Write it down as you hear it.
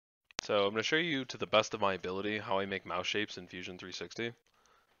So I'm going to show you to the best of my ability how I make mouse shapes in Fusion 360.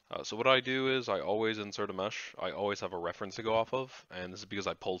 So what I do is I always insert a mesh. I always have a reference to go off of, and this is because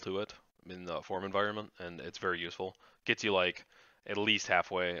I pull to it in the form environment, and it's very useful. Gets you like at least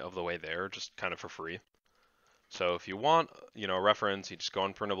halfway of the way there, just kind of for free. So if you want, a reference, you just go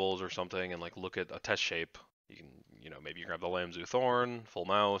on printables or something and like look at a test shape. You can, maybe you grab the Lamzu Thorn, full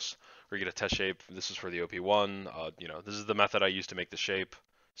mouse, or you get a test shape. This is for the OP1. This is the method I use to make the shape.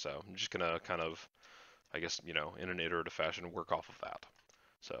 So I'm just gonna kind of, I guess, in an iterative fashion, work off of that.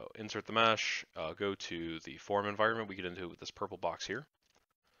 So insert the mesh, go to the form environment. We get into this purple box here.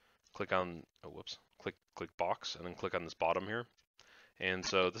 Click on, click box, and then click on this bottom here. And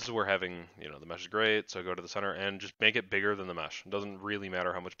so this is where having, the mesh is great. So go to the center and just make it bigger than the mesh. It doesn't really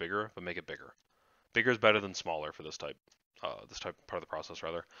matter how much bigger, but make it bigger. Bigger is better than smaller for this type part of the process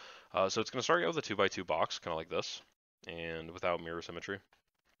rather. So it's going to start out with a 2x2 box, kind of like this, and without mirror symmetry.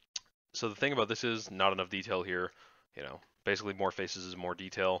 So the thing about this is not enough detail here. Basically more faces is more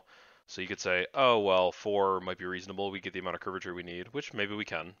detail. So you could say, oh, well, 4 might be reasonable. We get the amount of curvature we need, which maybe we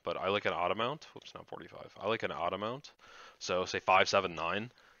can, but I like an odd amount. Whoops, not 45. I like an odd amount. So say 5, 7,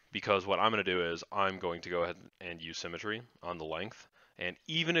 9, because what I'm going to do is I'm going to go ahead and use symmetry on the length. And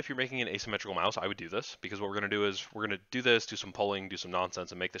even if you're making an asymmetrical mouse, I would do this, because what we're going to do is we're going to do this, do some pulling, do some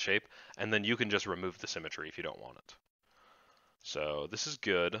nonsense, and make the shape, and then you can just remove the symmetry if you don't want it. So this is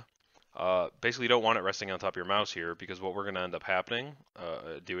good. Basically, you don't want it resting on top of your mouse here, because what we're going to end up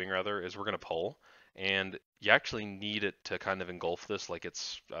doing is we're going to pull, and you actually need it to kind of engulf this like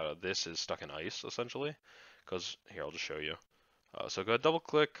this is stuck in ice, essentially. Because, here, I'll just show you. So go ahead, double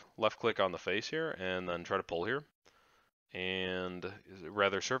click, left click on the face here, and then try to pull here. And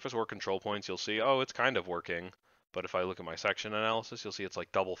rather surface or control points, you'll see, oh, it's kind of working. But if I look at my section analysis, you'll see it's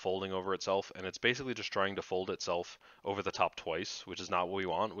like double folding over itself, and it's basically just trying to fold itself over the top twice, which is not what we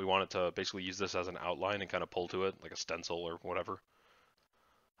want. We want it to basically use this as an outline and kind of pull to it, like a stencil or whatever.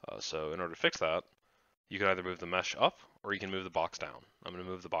 So in order to fix that, you can either move the mesh up, or you can move the box down. I'm going to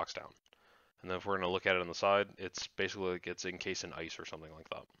move the box down. And then if we're going to look at it on the side, it's basically like it's encased in ice or something like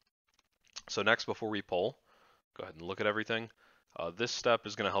that. So next, before we pull, go ahead and look at everything. This step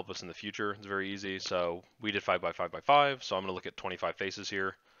is going to help us in the future. It's very easy. So we did 5 by 5 by 5. So I'm going to look at 25 faces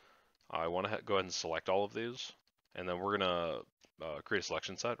here. I want to go ahead and select all of these. And then we're going to create a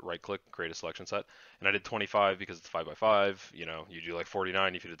selection set. Right click, create a selection set. And I did 25 because it's 5 by 5. You do like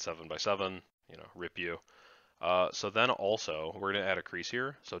 49 if you did 7 by 7. Rip you. So then also, we're going to add a crease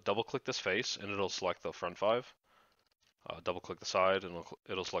here. So double click this face and it'll select the front 5. Double click the side and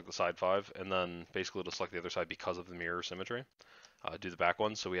it'll select the side 5. And then basically it'll select the other side because of the mirror symmetry. Do the back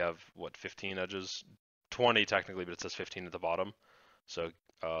one. So we have, 15 edges? 20 technically, but it says 15 at the bottom. So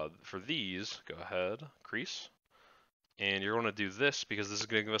for these, go ahead, crease. And you're going to do this because this is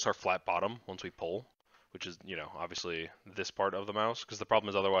going to give us our flat bottom once we pull, which is, obviously this part of the mouse. Because the problem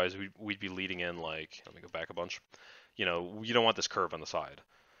is otherwise we'd be leading in like, let me go back a bunch. You don't want this curve on the side.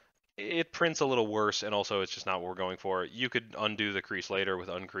 It prints a little worse, and also it's just not what we're going for. You could undo the crease later with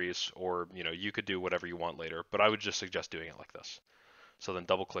uncrease, or you could do whatever you want later, but I would just suggest doing it like this. So then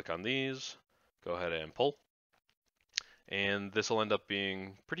double click on these, go ahead and pull, and this will end up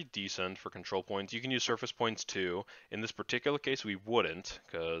being pretty decent for control points. You can use surface points too. In this particular case we wouldn't,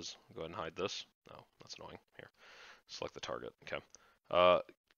 because go ahead and hide this. No, that's annoying. Here, select the target. Okay.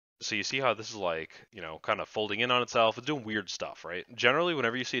 So you see how this is like, kind of folding in on itself. It's doing weird stuff, right? Generally,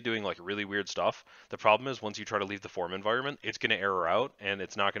 whenever you see it doing like really weird stuff, the problem is once you try to leave the form environment, it's going to error out and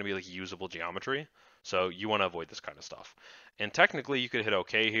it's not going to be like usable geometry. So you want to avoid this kind of stuff. And technically, you could hit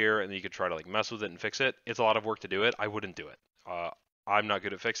OK here and then you could try to like mess with it and fix it. It's a lot of work to do it. I wouldn't do it. I'm not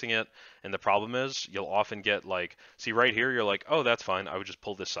good at fixing it. And the problem is you'll often get like, see right here, you're like, oh, that's fine. I would just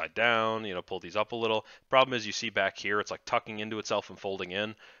pull this side down, pull these up a little. Problem is you see back here, it's like tucking into itself and folding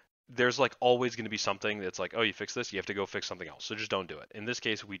in. There's like always going to be something that's like, oh, you fix this, you have to go fix something else. So just don't do it. In this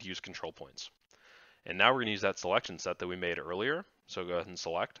case, we'd use control points. And now we're going to use that selection set that we made earlier. So go ahead and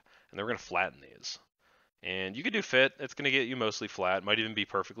select, and then we're going to flatten these. And you could do fit. It's going to get you mostly flat. Might even be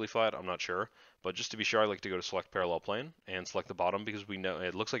perfectly flat. I'm not sure. But just to be sure, I like to go to select parallel plane and select the bottom because we know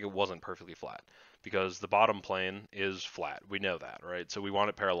it looks like it wasn't perfectly flat because the bottom plane is flat. We know that, right? So we want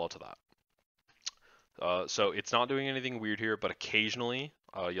it parallel to that. So it's not doing anything weird here, but occasionally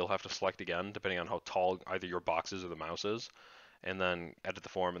you'll have to select again, depending on how tall either your box is or the mouse is, and then edit the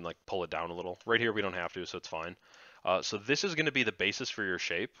form and like pull it down a little. Right here we don't have to, so it's fine. So this is going to be the basis for your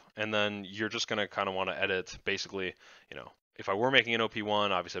shape, and then you're just going to kind of want to edit basically, if I were making an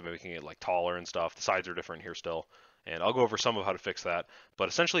OP1, obviously I'm making it like taller and stuff. The sides are different here still, and I'll go over some of how to fix that. But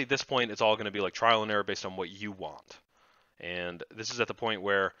essentially at this point, it's all going to be like trial and error based on what you want. And this is at the point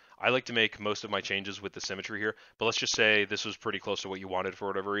where I like to make most of my changes with the symmetry here, but let's just say this was pretty close to what you wanted for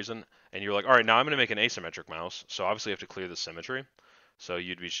whatever reason, and you're like, all right, now I'm going to make an asymmetric mouse, so obviously you have to clear the symmetry. So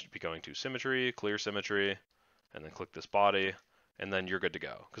should be going to symmetry, clear symmetry, and then click this body, and then you're good to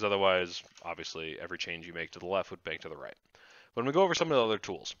go. Because otherwise, obviously, every change you make to the left would bank to the right. But I'm going to go over some of the other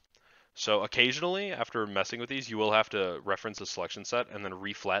tools. So occasionally, after messing with these, you will have to reference the selection set and then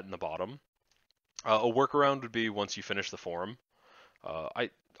reflatten the bottom. A workaround would be once you finish the form. I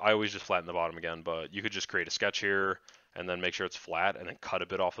always just flatten the bottom again, but you could just create a sketch here and then make sure it's flat and then cut a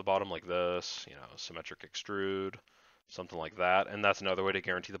bit off the bottom like this, symmetric extrude, something like that. And that's another way to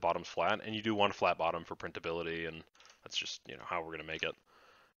guarantee the bottom's flat. And you do want a flat bottom for printability, and that's just, how we're going to make it.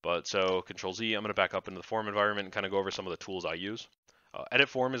 But so Control Z, I'm going to back up into the form environment and kind of go over some of the tools I use. Edit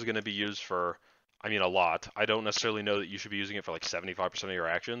form is going to be used for, a lot. I don't necessarily know that you should be using it for like 75% of your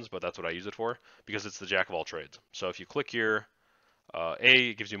actions, but that's what I use it for because it's the jack of all trades. So if you click here,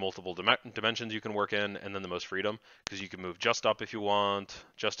 it gives you multiple dimensions you can work in, and then the most freedom because you can move just up if you want,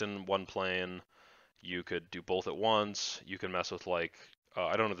 just in one plane. You could do both at once. You can mess with I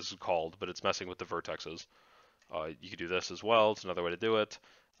don't know what this is called, but it's messing with the vertexes. You could do this as well. It's another way to do it.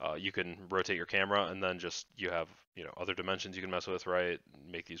 You can rotate your camera, and then you have other dimensions you can mess with, right?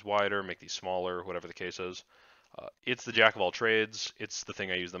 Make these wider, make these smaller, whatever the case is. It's the jack of all trades. It's the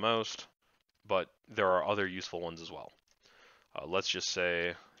thing I use the most, but there are other useful ones as well. Let's just say,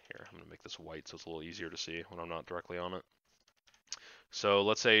 here, I'm going to make this white so it's a little easier to see when I'm not directly on it. So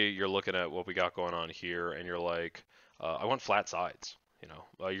let's say you're looking at what we got going on here, and you're like, I want flat sides.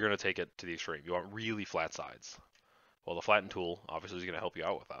 You're going to take it to the extreme. You want really flat sides. Well, the flatten tool obviously is going to help you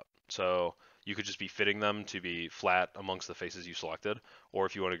out with that. So you could just be fitting them to be flat amongst the faces you selected. Or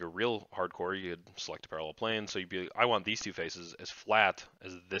if you want to go real hardcore, you could select a parallel plane. So you'd be, I want these two faces as flat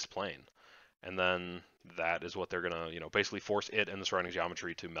as this plane. And then that is what they're going to, basically force it and the surrounding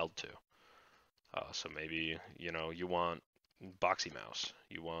geometry to meld to. So maybe, you want boxy mouse.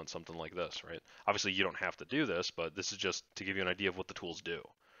 You want something like this, right? Obviously, you don't have to do this, but this is just to give you an idea of what the tools do,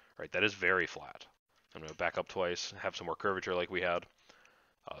 right? That is very flat. I'm going to back up twice, have some more curvature like we had.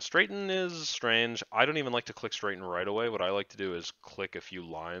 Straighten is strange. I don't even like to click straighten right away. What I like to do is click a few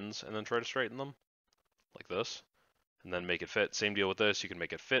lines and then try to straighten them, like this, and then make it fit. Same deal with this. You can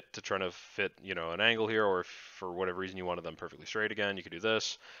make it fit to try to fit, an angle here, or if for whatever reason you wanted them perfectly straight again, you could do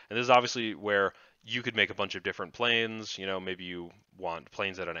this. And this is obviously where you could make a bunch of different planes. Maybe you want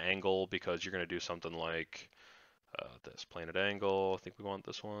planes at an angle because you're going to do something like this plane at angle. I think we want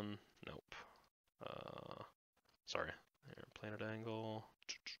this one. Nope. Sorry. Here, plane at angle.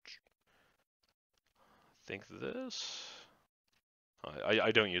 Think this.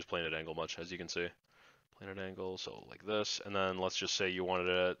 I don't use plane at angle much, as you can see. Plane at angle, so like this, and then let's just say you wanted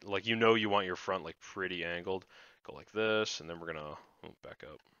it, you want your front pretty angled. Go like this, and then we're gonna back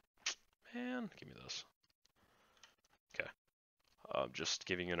up. Man, give me this. Okay. Just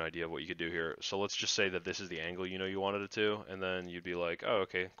giving you an idea of what you could do here. So let's just say that this is the angle you wanted it to, and then you'd be like, oh,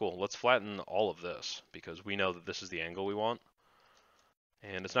 okay, cool. Let's flatten all of this because we know that this is the angle we want.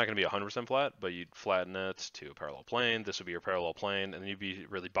 And it's not going to be 100% flat, but you'd flatten it to a parallel plane. This would be your parallel plane, and then you'd be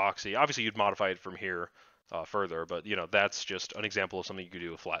really boxy. Obviously, you'd modify it from here further, but that's just an example of something you could do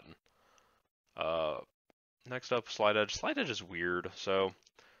with flatten. Next up, slide edge. Slide edge is weird, so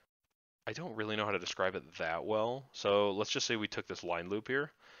I don't really know how to describe it that well. So let's just say we took this line loop here.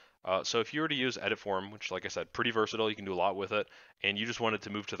 So if you were to use edit form, which like I said, pretty versatile, you can do a lot with it, and you just wanted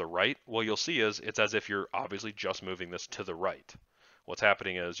to move to the right, what you'll see is it's as if you're obviously just moving this to the right. What's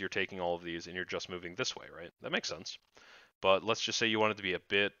happening is you're taking all of these and you're just moving this way, right? That makes sense. But let's just say you want it to be a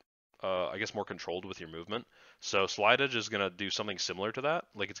bit, I guess, more controlled with your movement. So slide edge is going to do something similar to that.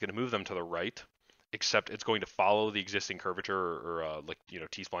 It's going to move them to the right, except it's going to follow the existing curvature or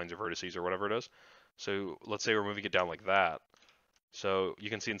T-splines or vertices or whatever it is. So let's say we're moving it down like that. So you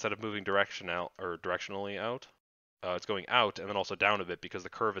can see instead of moving directionally out, it's going out and then also down a bit because the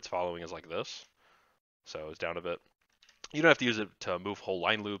curve it's following is like this. So it's down a bit. You don't have to use it to move whole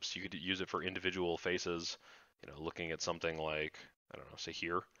line loops. You could use it for individual faces, looking at something like, I don't know, say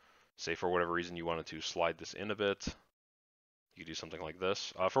here. Say for whatever reason you wanted to slide this in a bit. You could do something like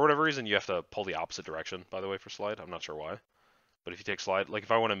this. For whatever reason, you have to pull the opposite direction, by the way, for slide. I'm not sure why. But if you take slide,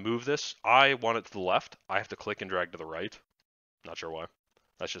 if I want to move this, I want it to the left. I have to click and drag to the right. Not sure why.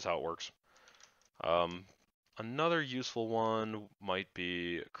 That's just how it works. Another useful one might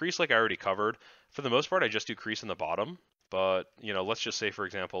be crease, like I already covered. For the most part, I just do crease in the bottom. But, let's just say, for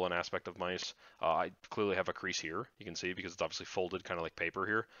example, an aspect of mice, I clearly have a crease here, you can see, because it's obviously folded kind of like paper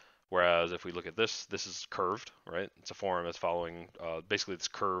here. Whereas if we look at this, this is curved, right? It's a form that's following basically this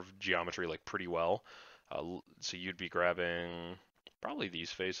curved geometry pretty well. So you'd be grabbing probably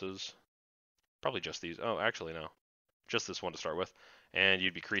these faces, probably just these. Oh, actually no, just this one to start with, and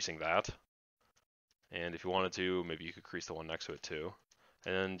you'd be creasing that. And if you wanted to, maybe you could crease the one next to it too.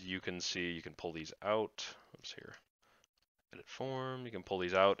 And you can see you can pull these out. Oops, here. Edit form. You can pull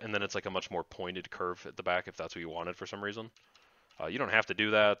these out, and then it's like a much more pointed curve at the back if that's what you wanted for some reason. You don't have to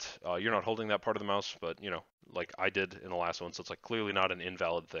do that. You're not holding that part of the mouse, but you know, like I did in the last one, so it's like clearly not an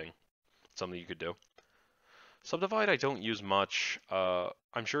invalid thing. It's something you could do. Subdivide I don't use much.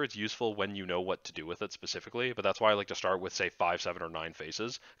 I'm sure it's useful when you know what to do with it specifically, but that's why I like to start with say 5, 7, or 9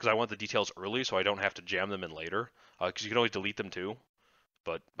 faces, because I want the details early so I don't have to jam them in later, because you can always delete them too.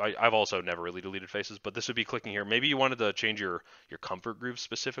 But I've also never really deleted faces, but this would be clicking here. Maybe you wanted to change your comfort groove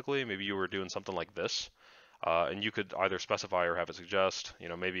specifically. Maybe you were doing something like this. And you could either specify or have it suggest, you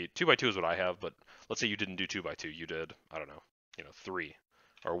know, maybe 2x2 is what I have, but let's say you didn't do 2x2, you did, I don't know, you know, 3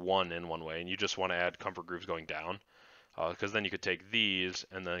 or 1 in one way, and you just want to add comfort grooves going down, because then you could take these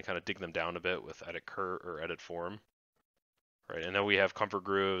and then kind of dig them down a bit with edit curve or edit form, right? And then we have comfort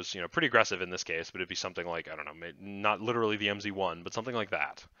grooves, you know, pretty aggressive in this case, but it'd be something like, I don't know, not literally the MZ1, but something like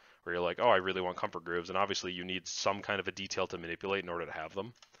that, where you're like, oh, I really want comfort grooves, and obviously you need some kind of a detail to manipulate in order to have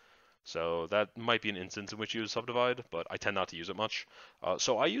them. So that might be an instance in which you use subdivide, but I tend not to use it much.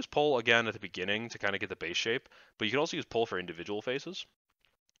 So I use pull again at the beginning to kind of get the base shape, but you can also use pull for individual faces.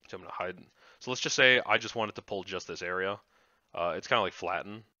 So I'm going to hide. So let's just say I just wanted to pull just this area. It's kind of like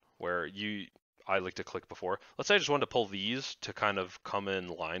flatten, where I like to click before. Let's say I just wanted to pull these to kind of come in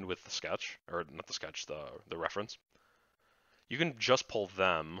line with the sketch, or not the sketch, the reference. You can just pull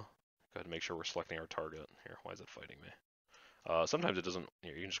them. Go ahead and make sure we're selecting our target. Here, why is it fighting me? Sometimes it doesn't.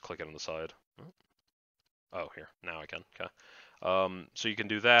 Here, you can just click it on the side. Oh, here, now I can. Okay. So you can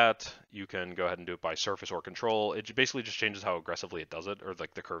do that. You can go ahead and do it by surface or control. It basically just changes how aggressively it does it, or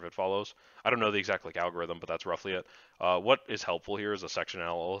like the curve it follows. I don't know the exact like algorithm, but that's roughly it. What is helpful here is a section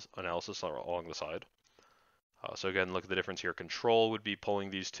analysis along the side. So again, look at the difference here. Control would be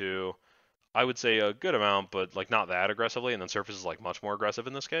pulling these two. I would say a good amount, but like not that aggressively. And then surface is like much more aggressive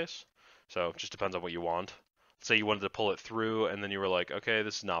in this case. So it just depends on what you want. Say you wanted to pull it through and then you were like, okay,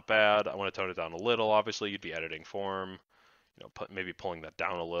 this is not bad. I want to tone it down a little. Obviously, you'd be editing form, you know, maybe pulling that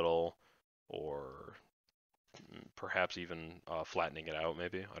down a little, or perhaps even flattening it out.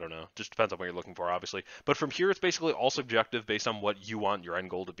 Maybe, I don't know. Just depends on what you're looking for, obviously. But from here, it's basically all subjective based on what you want your end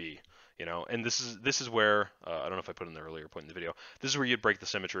goal to be. You know, and this is where I don't know if I put in the earlier point in the video. This is where you'd break the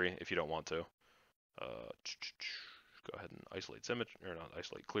symmetry if you don't want to. Go ahead and isolate symmetry, or not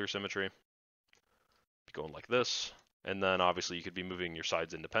isolate, clear symmetry. Going like this, and then obviously you could be moving your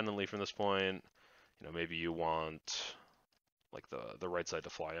sides independently from this point. You know, maybe you want like the right side to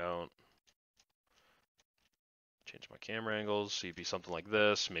fly out. Change my camera angles, so you'd be something like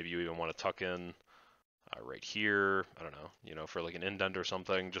this. Maybe you even want to tuck in right here. I don't know, you know, for like an indent or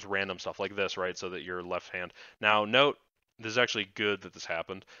something, just random stuff like this, right? So that your left hand. Now note, this is actually good that this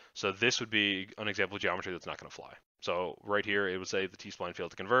happened. So this would be an example of geometry that's not going to fly. So right here, it would say the T-spline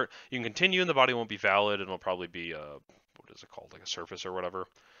failed to convert. You can continue and the body won't be valid, and it'll probably be what is it called, like a surface or whatever.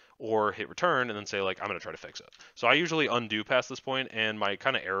 Or hit return and then say like, I'm going to try to fix it. So I usually undo past this point, and my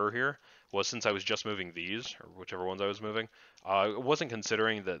kind of error here was since I was just moving these, or whichever ones I was moving, I wasn't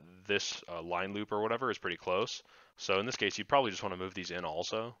considering that this line loop or whatever is pretty close. So in this case, you'd probably just want to move these in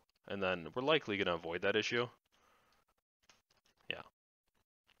also, and then we're likely going to avoid that issue. Yeah.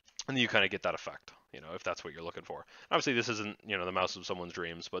 And then you kind of get that effect, you know, if that's what you're looking for. Obviously, this isn't, you know, the mouse of someone's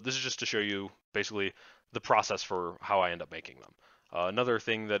dreams, but this is just to show you basically the process for how I end up making them. Another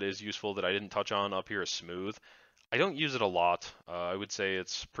thing that is useful that I didn't touch on up here is smooth. I don't use it a lot. I would say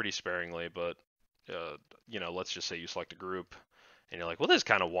it's pretty sparingly, but, you know, let's just say you select a group and you're like, well, this is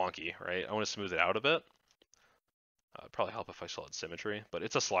kind of wonky, right? I want to smooth it out a bit. It'd probably help if I still had symmetry, but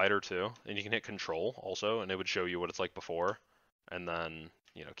it's a slider too, and you can hit control also, and it would show you what it's like before, and then,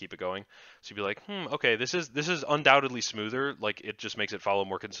 you know, keep it going. So you'd be like, okay, this is undoubtedly smoother. Like, it just makes it follow a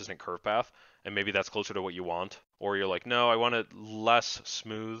more consistent curve path, and maybe that's closer to what you want. Or you're like, no, I want it less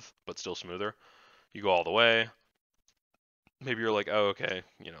smooth, but still smoother. You go all the way. Maybe you're like, oh, okay,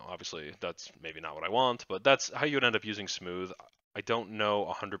 you know, obviously that's maybe not what I want, but that's how you would end up using smooth. I don't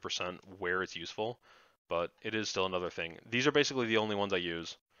know 100% where it's useful, but it is still another thing. These are basically the only ones I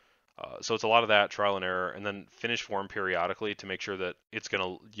use. So it's a lot of that trial and error, and then finish form periodically to make sure that it's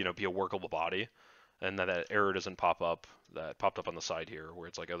gonna, you know, be a workable body, and that error doesn't pop up that popped up on the side here, where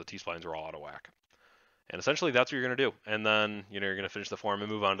it's like, oh, the T-splines are all out of whack. And essentially that's what you're gonna do. And then, you know, you're gonna finish the form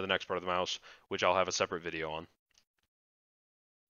and move on to the next part of the mouse, which I'll have a separate video on.